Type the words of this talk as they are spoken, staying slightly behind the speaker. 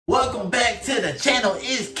Welcome back to the channel.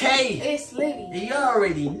 It's Kae. It's Livy. And you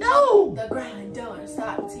already know. The grind don't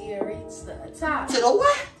stop till you reach the top. To the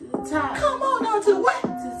what? To the top. Come on now, to the what? To the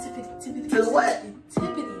tippity, To the what?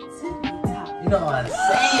 Tippity top. You know what I'm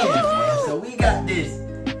saying, man. So we got this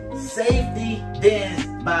safety dance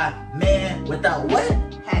by Man Without What?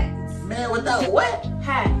 Hats. Man Without What?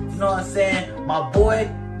 Hats. You know what I'm saying? My boy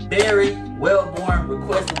Barry Wellborn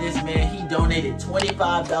requested this, man. He donated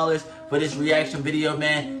 $25 for this reaction video,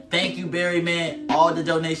 man. Thank you, Barry, man. All the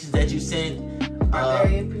donations that you sent are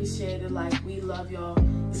very appreciated. Like, we love y'all.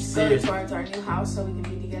 It's going towards our new house so we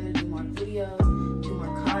can be together, do more videos, do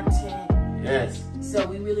more content. Yes. So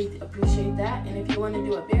we really appreciate that. And if you want to do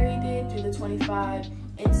what Barry did, do the 25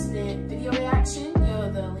 instant video reaction,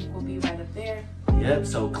 the link will be right up there. Yep,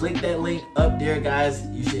 so click that link up there, guys.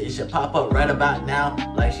 It should pop up right about now,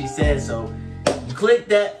 like she said. So you click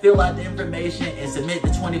that, fill out the information, and submit the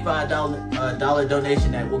 $25 dollar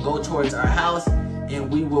donation that will go towards our house,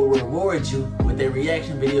 and we will reward you with a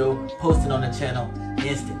reaction video posted on the channel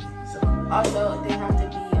instantly. So also, they have to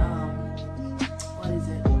be what is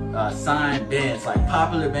it? Signed bands, like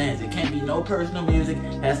popular bands. It can't be no personal music.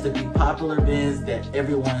 It has to be popular bands that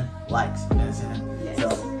everyone likes. You know what I'm saying? Yes. So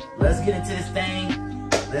let's get into this thing.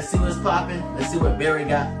 Let's see what's popping. Let's see what Barry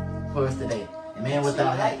got for us today. Man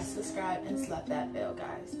Without Like, Hats. subscribe, and slap that bell,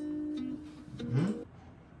 guys.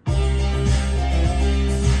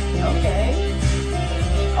 Okay.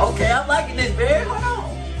 Okay, I'm liking this, Barry. Hold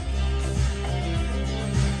on.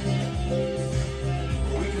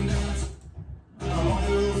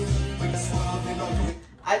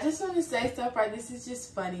 I just want to say stuff right. This is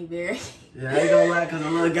just funny, Barry. Yeah, I ain't gonna lie, cause the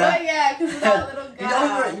little guy. Oh yeah, cause of that little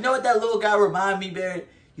guy. You know what that little guy remind me, Barry?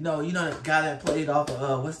 You know the guy that played off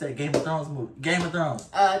of what's that Game of Thrones movie? Game of Thrones.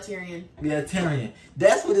 Tyrion. Yeah, Tyrion.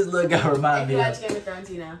 That's what this little guy remind me of. If you watch Game of Thrones,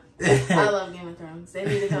 you know. I love Game of Thrones. They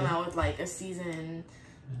need to come out with like a season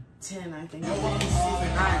 10, I think. Season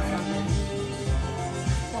 9 something.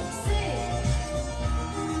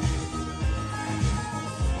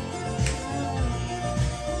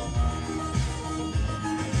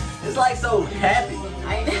 It's like so happy.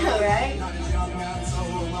 I know, right?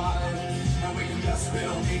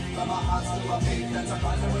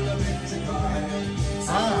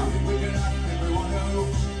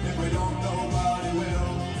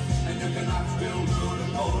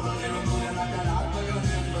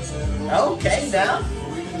 Okay, now.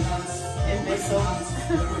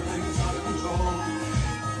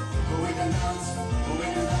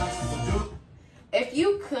 If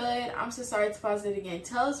you could, I'm so sorry to pause it again.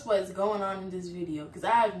 Tell us what's going on in this video, because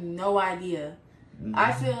I have no idea.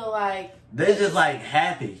 I feel like they're just like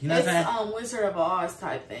happy. You know what I'm saying? Wizard of Oz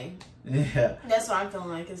type thing. Yeah. That's what I'm feeling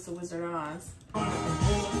like. It's the Wizard of Oz.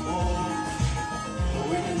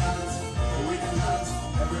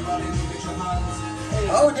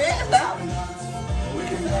 Oh, damn! Now.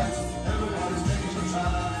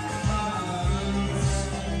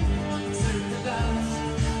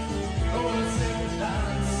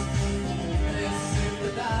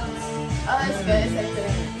 Oh, it's good. It's safe to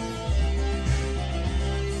dance.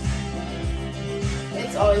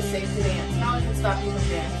 It's always safe to dance. No one can stop you from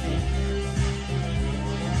dancing.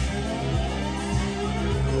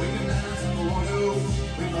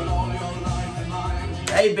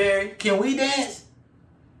 Hey Barry, can we dance?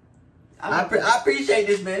 I appreciate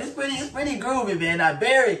this, man. It's pretty groovy, man. Now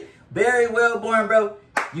Barry Wellborn, bro,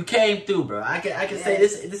 you came through, bro. I can say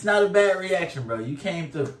this. It's not a bad reaction, bro. You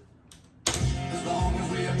came through. As long as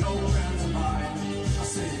we have no hands in mind, I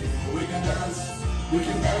say we can dance,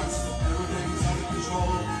 everything's under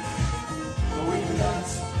control. But we can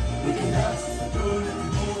dance, do it if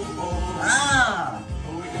we move. Ah!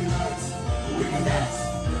 But we can dance,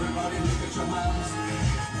 everybody look at your hands.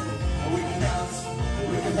 But we can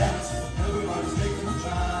dance, everybody's taking a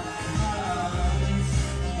chance.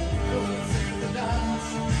 Go and sing the dance.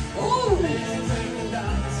 Ooh! Sing the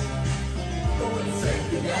dance. Go and sing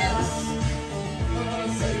the dance.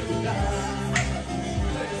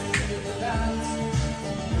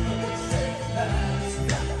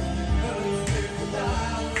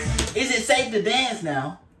 Is it safe to dance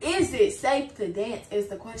now? Is it safe to dance is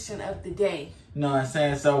the question of the day. You know what I'm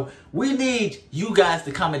saying? So we need you guys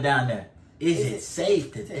to comment down there. Is it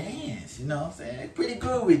safe to dance? You know what I'm saying? It's pretty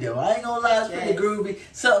groovy though. I ain't gonna lie, it's pretty groovy.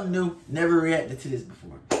 Something new. Never reacted to this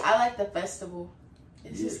before. I like the festival.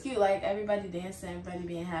 It's just cute, like everybody dancing, everybody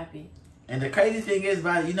being happy. And the crazy thing is,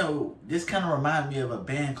 right, you know, this kind of reminds me of a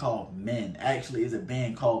band called Men. Actually, it's a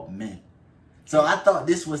band called Men. So I thought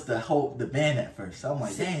this was the band at first. So I'm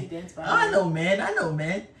like, dang, I know Men. You know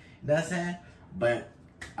what I'm saying? But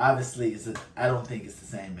obviously, I don't think it's the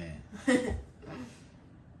same band.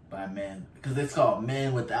 by men, because it's called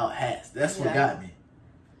Men Without Hats. That's what got me.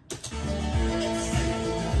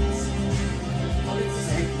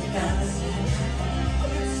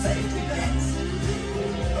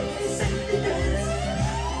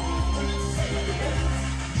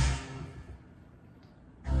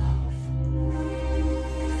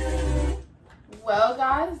 Well,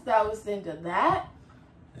 guys, that was the end of that.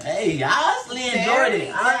 Hey, I honestly enjoyed it.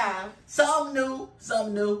 Yeah.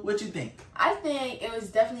 Something new. What you think? I think it was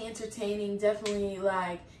definitely entertaining. Definitely,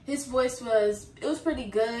 like, his voice was pretty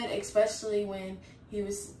good, especially when he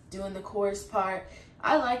was doing the chorus part.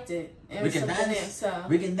 I liked it. It was something new, so.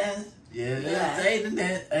 We can dance. Yeah.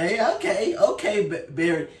 Hey, okay,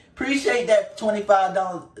 Barry. Appreciate that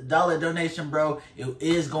 $25 donation, bro. It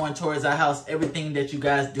is going towards our house. Everything that you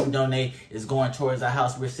guys do donate is going towards our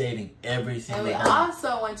house. We're saving every single dollar. And we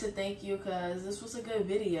also want to thank you because this was a good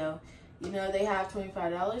video. You know, they have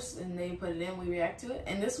 $25 and they put it in, we react to it,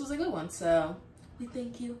 and this was a good one, so we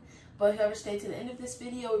thank you. But whoever stayed to the end of this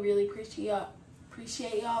video, we really appreciate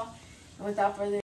y'all. And without further